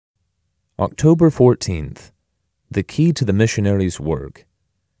October 14th. The Key to the Missionary's Work.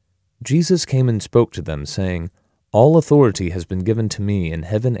 Jesus came and spoke to them, saying, "All authority has been given to me in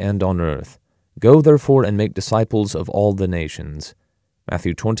heaven and on earth. Go therefore and make disciples of all the nations."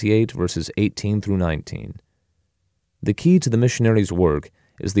 Matthew 28, verses 18 through 19. The key to the missionary's work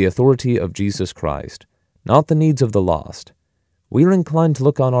is the authority of Jesus Christ, not the needs of the lost. We are inclined to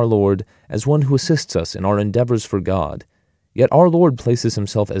look on our Lord as one who assists us in our endeavors for God, yet our Lord places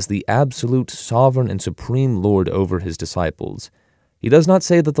himself as the absolute, sovereign, and supreme Lord over his disciples. He does not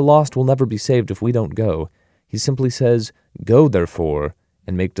say that the lost will never be saved if we don't go. He simply says, "Go, therefore,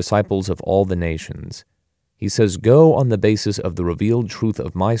 and make disciples of all the nations." He says, "Go on the basis of the revealed truth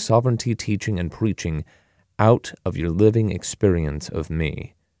of my sovereignty, teaching, and preaching, out of your living experience of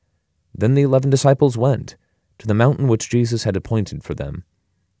me." Then the 11 disciples went to the mountain which Jesus had appointed for them.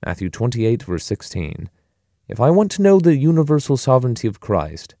 Matthew 28, verse 16. If I want to know the universal sovereignty of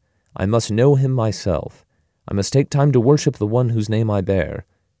Christ, I must know him myself. I must take time to worship the one whose name I bear.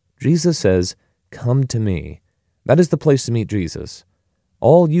 Jesus says, "Come to me." That is the place to meet Jesus.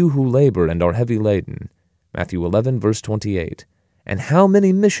 "All you who labor and are heavy laden." Matthew 11, verse 28. And how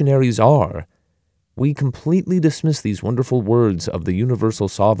many missionaries are? We completely dismiss these wonderful words of the universal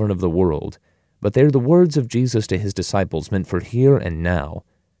sovereign of the world, but they are the words of Jesus to his disciples meant for here and now.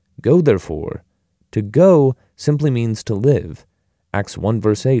 Go, therefore. To go simply means to live. Acts 1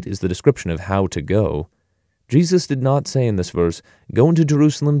 verse 8 is the description of how to go. Jesus did not say in this verse, "Go into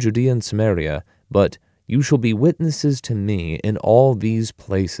Jerusalem, Judea, and Samaria," but "You shall be witnesses to me in all these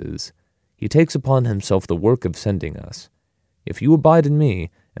places." He takes upon himself the work of sending us. "If you abide in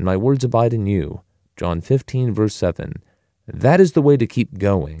me, and my words abide in you," John 15 verse 7, that is the way to keep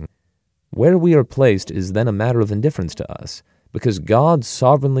going. Where we are placed is then a matter of indifference to us, because God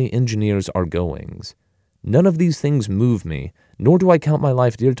sovereignly engineers our goings. None of these things move me, nor do I count my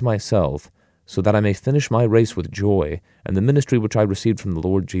life dear to myself, so that I may finish my race with joy and the ministry which I received from the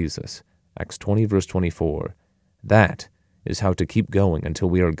Lord Jesus. Acts 20 verse 24. That is how to keep going until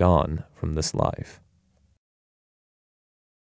we are gone from this life.